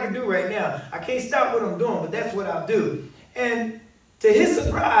 That's all I can do right now. I can't stop what I'm doing, but that's what I'll do. And to his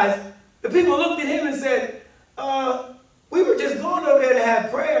surprise, the people looked at him and said, we were just going over there to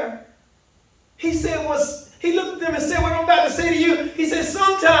have prayer. He said, he looked at them and said, what I'm about to say to you. He said,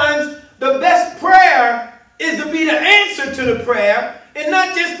 sometimes the best prayer is to be the answer to the prayer, and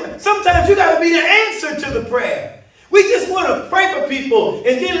not just pray. Sometimes you got to be the answer to the prayer. We just want to pray for people and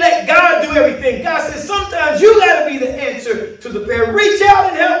then let God do everything. God says sometimes you got to be the answer to the prayer. Reach out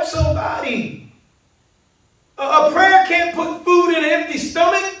and help somebody. A prayer can't put food in an empty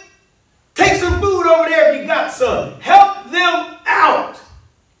stomach. Take some food over there if you got some. Help them out.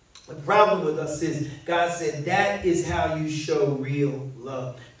 The problem with us is God said that is how you show real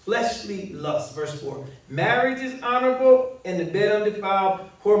love. Fleshly lust, verse 4. Marriage is honorable and the bed undefiled.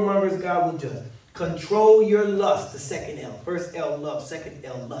 Whoremongers God will judge. Control your lust, the second L. First L, love. Second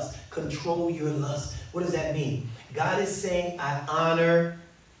L, lust. Control your lust. What does that mean? God is saying, I honor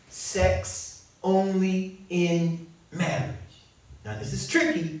sex only in marriage. Now, this is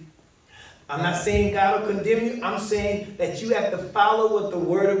tricky. I'm not saying God will condemn you. I'm saying that you have to follow what the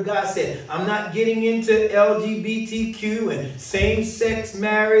Word of God said. I'm not getting into LGBTQ and same-sex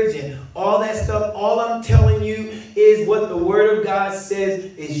marriage and all that stuff. All I'm telling you is what the Word of God says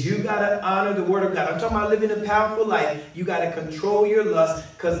is you got to honor the Word of God. I'm talking about living a powerful life. You got to control your lust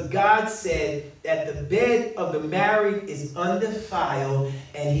because God said that the bed of the married is undefiled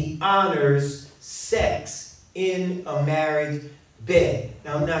and He honors sex in a marriage bed.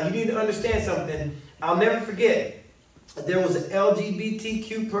 Now, you need to understand something. I'll never forget, there was an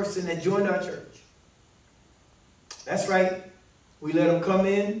LGBTQ person that joined our church. That's right. We let them come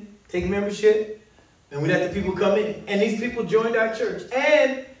in, take membership, and we let the people come in. And these people joined our church.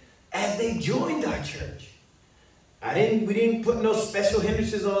 And as they joined our church, we didn't put no special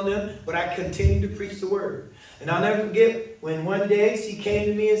hindrances on them, but I continued to preach the word. And I'll never forget when one day she came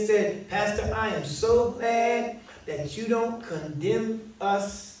to me and said, Pastor, I am so glad that you don't condemn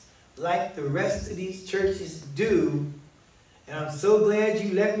us like the rest of these churches do. And I'm so glad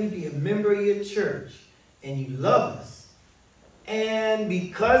you let me be a member of your church and you love us. And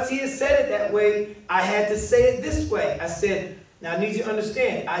because he has said it that way, I had to say it this way. I said, now I need you to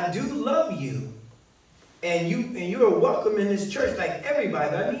understand, I do love you. And you are welcome in this church like everybody.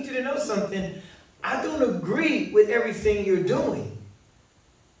 But I need you to know something. I don't agree with everything you're doing.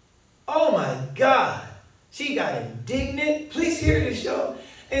 Oh my God. She got indignant, please hear this, y'all,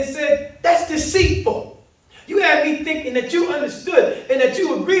 and said, that's deceitful. You had me thinking that you understood and that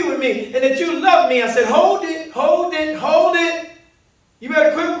you agree with me and that you love me. I said, hold it, hold it, hold it. You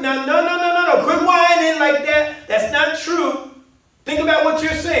better quit. No. Quit whining like that. That's not true. Think about what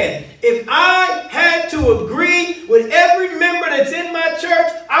you're saying. If I had to agree with every member that's in my church,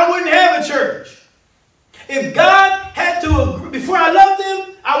 I wouldn't have a church. If God had to agree, before I loved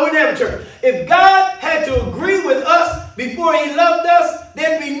them, I wouldn't have a church. If God had to agree with us before he loved us,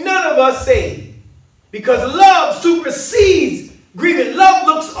 there'd be none of us saved. Because love supersedes grieving. Love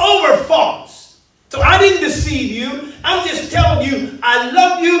looks over faults. So I didn't deceive you. I'm just telling you, I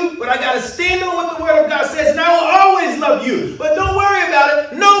love you, but I got to stand on what the Word of God says, and I will always love you. But don't worry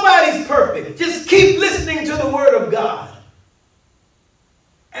about it. Nobody's perfect. Just keep listening to the Word of God.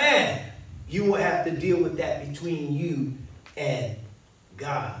 And you will have to deal with that between you and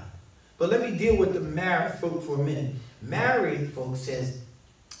God. But let me deal with the married folk for a minute. Married folk says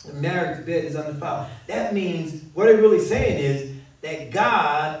the marriage bed is undefiled. That means what they're really saying is that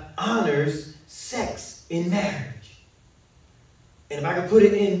God honors sex in marriage. And if I can put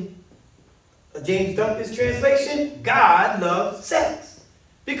it in James Dunkins translation, God loves sex.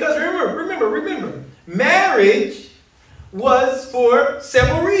 Because remember, marriage was for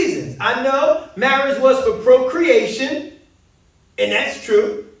several reasons. I know marriage was for procreation, and that's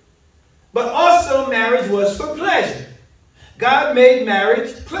true. But also marriage was for pleasure. God made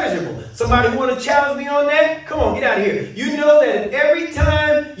marriage pleasurable. Somebody want to challenge me on that? Come on, get out of here. You know that if every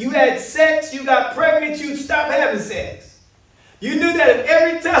time you had sex, you got pregnant, you'd stop having sex. You knew that if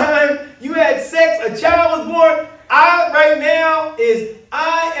every time you had sex, a child was born. I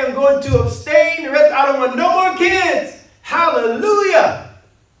am going to abstain the rest. I don't want no more kids. Hallelujah.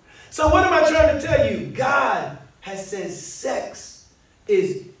 So what am I trying to tell you? God has said sex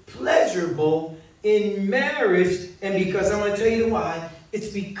is pleasurable in marriage, and because I'm going to tell you why, it's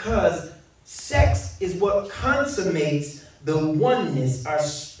because sex is what consummates the oneness, our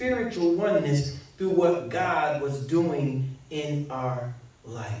spiritual oneness, through what God was doing in our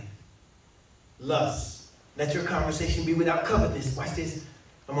life. Lust. Let your conversation be without covetousness. Watch this.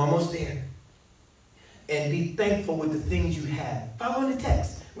 I'm almost there. And be thankful with the things you have. Following the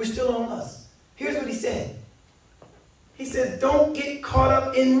text. We're still on lust. Here's what he said. He says, don't get caught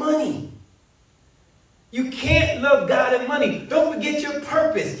up in money. You can't love God and money. Don't forget your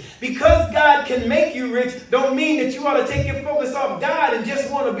purpose. Because God can make you rich, don't mean that you ought to take your focus off God and just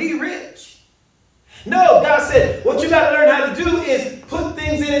want to be rich. No, God said, what you got to learn how to do is put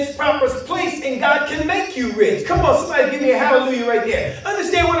things in its proper place, and God can make you rich. Come on, somebody give me a hallelujah right there.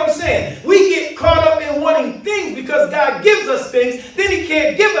 Understand what I'm saying? We get caught up in wanting things because God gives us things. Then he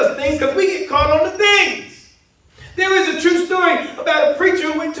can't give us things because we get caught on the things. There is a true story about a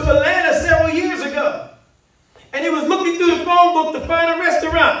preacher who went to Atlanta several years ago. And he was looking through the phone book to find a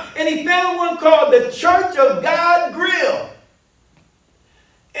restaurant. And he found one called the Church of God Grill.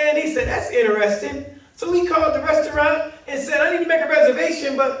 And he said, that's interesting. So he called the restaurant and said, I need to make a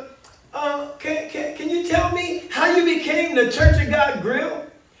reservation, but can you tell me how you became the Church of God Grill?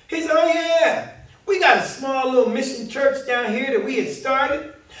 He said, oh yeah, we got a small little mission church down here that we had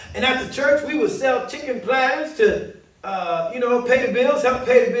started. And at the church, we would sell chicken platters to, pay the bills, help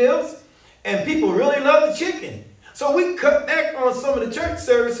pay the bills. And people really love the chicken. So we cut back on some of the church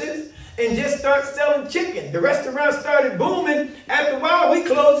services and just start selling chicken. The restaurant started booming. After a while, we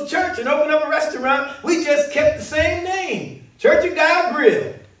closed the church and opened up a restaurant. We just kept the same name, Church of God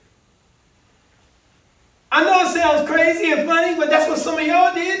Grill. I know it sounds crazy and funny, but that's what some of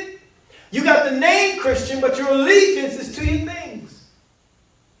y'all did. You got the name Christian, but your allegiance is to your things.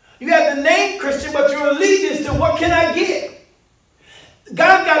 You got the name Christian, but your allegiance to what can I get?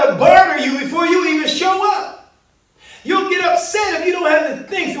 God got to barter you before you even show up. You'll get upset if you don't have the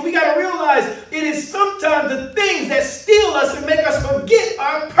things. So we got to realize it is sometimes the things that steal us and make us forget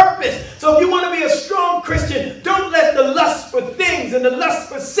our purpose. So if you want to be a strong Christian, don't let the lust for things and the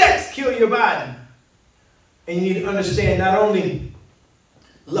lust for sex kill your body. And you need to understand not only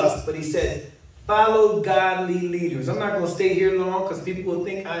lust, but he says, follow godly leaders. I'm not going to stay here long because people will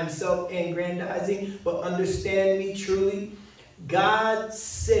think I'm self-aggrandizing, but understand me truly. God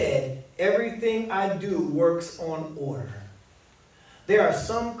said everything I do works on order. There are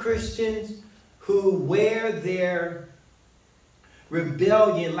some Christians who wear their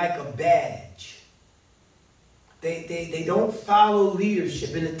rebellion like a badge. They don't follow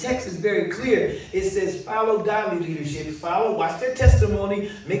leadership. And the text is very clear. It says follow godly leadership. Watch their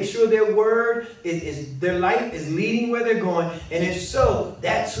testimony. Make sure their word their life is leading where they're going. And if so,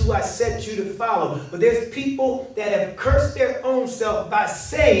 that's who I set you to follow. But there's people that have cursed their own self by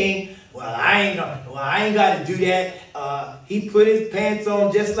saying, well, I ain't got to do that. He put his pants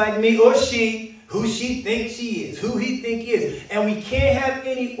on just like me, or she. Who she thinks she is, who he think he is. And we can't have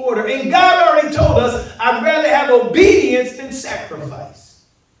any order. And God already told us, I'd rather have obedience than sacrifice.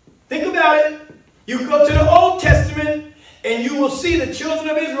 Think about it. You go to the Old Testament and you will see the children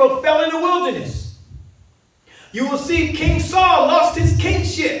of Israel fell in the wilderness. You will see King Saul lost his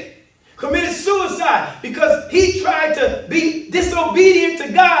kingship, committed suicide because he tried to be disobedient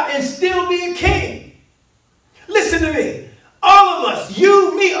to God and still be a king. Listen to me. All of us,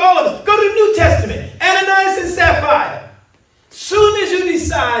 you, me, all of us. Go to the New Testament. Ananias and Sapphira. Soon as you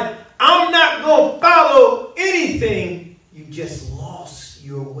decide, I'm not going to follow anything, you just lost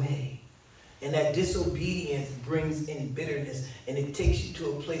your way. And that disobedience brings in bitterness. And it takes you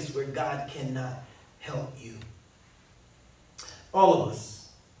to a place where God cannot help you. All of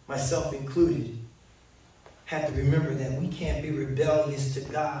us, myself included, have to remember that we can't be rebellious to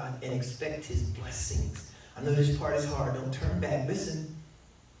God and expect his blessings. I know this part is hard. Don't turn back. Listen.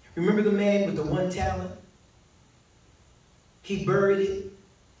 Remember the man with the 1 talent? He buried it.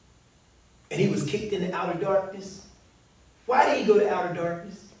 And he was kicked into outer darkness. Why did he go to outer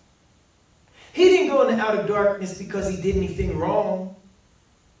darkness? He didn't go into outer darkness because he did anything wrong.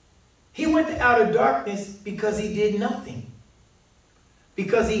 He went to outer darkness because he did nothing.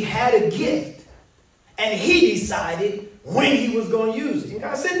 Because he had a gift. And he decided when he was going to use it. And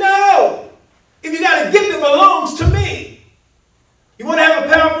God said, no. If you got a gift that belongs to me, you want to have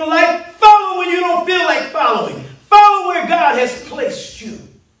a powerful life? Follow when you don't feel like following. Follow where God has placed you.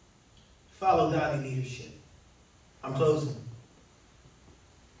 Follow godly leadership. I'm closing.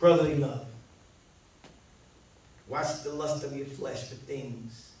 Brotherly love. Watch the lust of your flesh for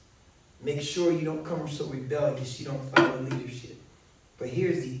things. Make sure you don't come so rebellious you don't follow leadership. But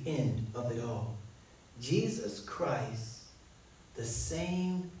here's the end of it all. Jesus Christ, the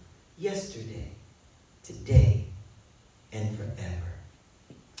same yesterday, today, and forever.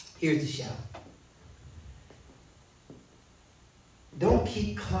 Here's the shout. Don't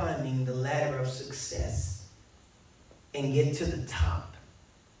keep climbing the ladder of success and get to the top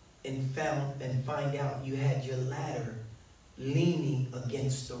and find out you had your ladder leaning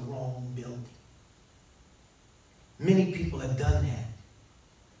against the wrong building. Many people have done that.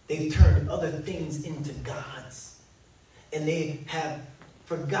 They've turned other things into gods. And they have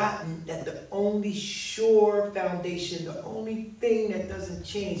forgotten that the only sure foundation, the only thing that doesn't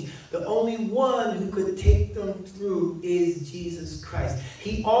change, the only one who could take them through is Jesus Christ.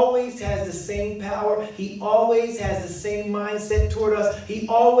 He always has the same power. He always has the same mindset toward us. He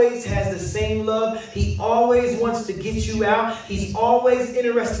always has the same love. He always wants to get you out. He's always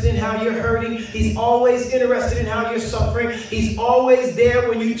interested in how you're hurting. He's always interested in how you're suffering. He's always there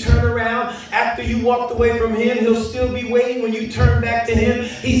when you turn around. After you walked away from him, he'll still be waiting when you turn back to him.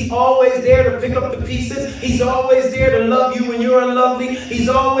 He's always there to pick up the pieces. He's always there to love you when you're unlovely. He's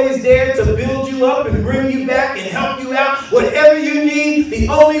always there to build you up and bring you back and help you out. Whatever you need, the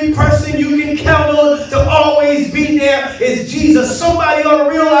only person you can count on to always be there is Jesus. Somebody ought to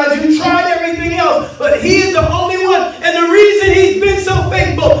realize you tried everything else, but he is the only one. And the reason he's been so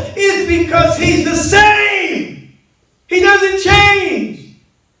faithful is because he's the same. He doesn't change.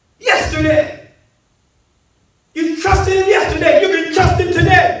 Yesterday. You trusted him yesterday. You can trust him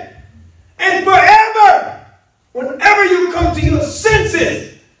today. And forever. Whenever you come to your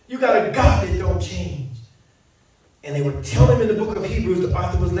senses, you got a God that don't change. And they were telling him in the book of Hebrews, the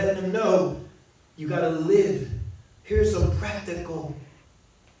author was letting them know, you got to live. Here's some practical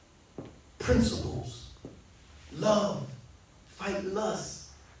principles. Love. Fight lust.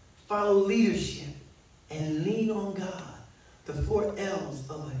 Follow leadership. And lean on God. The 4 L's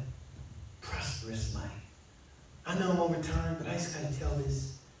of a prosperous life. I know I'm over time, but I just got to tell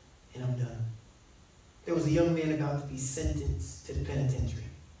this, and I'm done. There was a young man about to be sentenced to the penitentiary.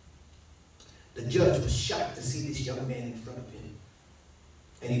 The judge was shocked to see this young man in front of him.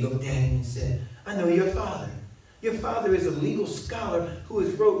 And he looked at him and said, I know your father. Your father is a legal scholar who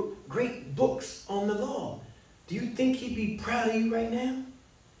has wrote great books on the law. Do you think he'd be proud of you right now?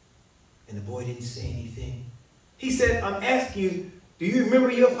 And the boy didn't say anything. He said, I'm asking you, do you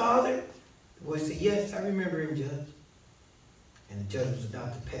remember your father? The boy said, yes, I remember him, Judge. And the judge was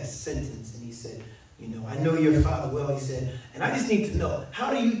about to pass sentence, and he said, you know, I know your father well, he said, and I just need to know,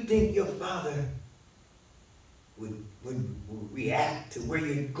 how do you think your father would react to where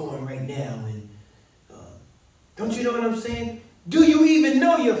you're going right now? And don't you know what I'm saying? Do you even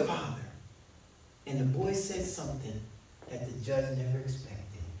know your father? And the boy said something that the judge never expected.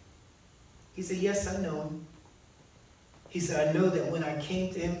 He said, yes, I know him. He said, I know that when I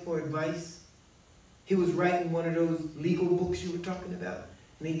came to him for advice, he was writing one of those legal books you were talking about.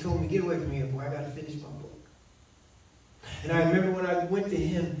 And he told me, get away from here, boy, I got to finish my book. And I remember when I went to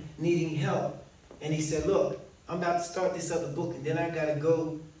him needing help, and he said, look, I'm about to start this other book, and then I got to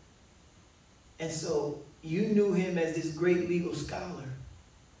go. And so you knew him as this great legal scholar.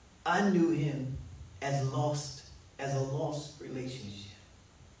 I knew him as a lost relationship.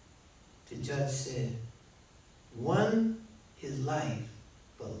 The judge said, won his life,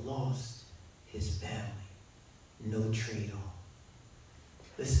 but lost his family. No trade-off.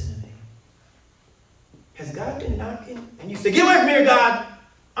 Listen to me. Has God been knocking? And you say, get away from here, God.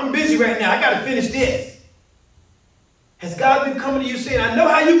 I'm busy right now. I got to finish this. Has God been coming to you saying, I know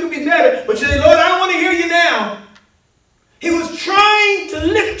how you could be better, but you say, Lord, I don't want to hear you now. He was trying to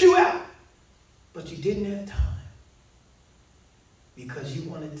lift you out, but you didn't have time because you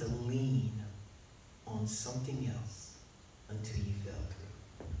wanted to lean on something else until you fell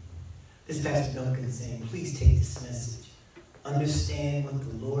through. This is Pastor Duncan saying, please take this message. Understand what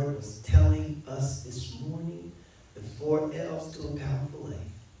the Lord was telling us this morning, the 4 L's to a powerful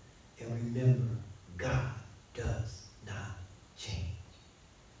life. And remember, God does not change.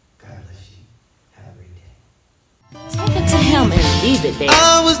 God bless you. Have a great day. Take it to him and leave it there.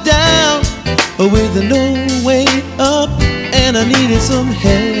 I was down with no way up, and I needed some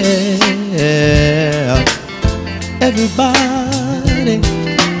help. Everybody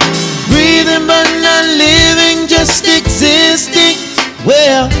breathing but not living, just existing.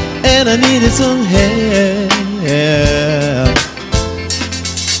 Well, and I needed some help.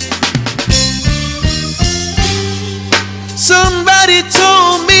 Somebody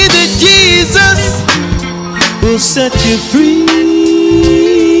told me that Jesus will set you free.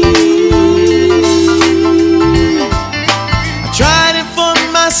 I tried it for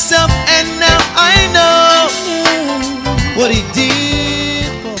myself and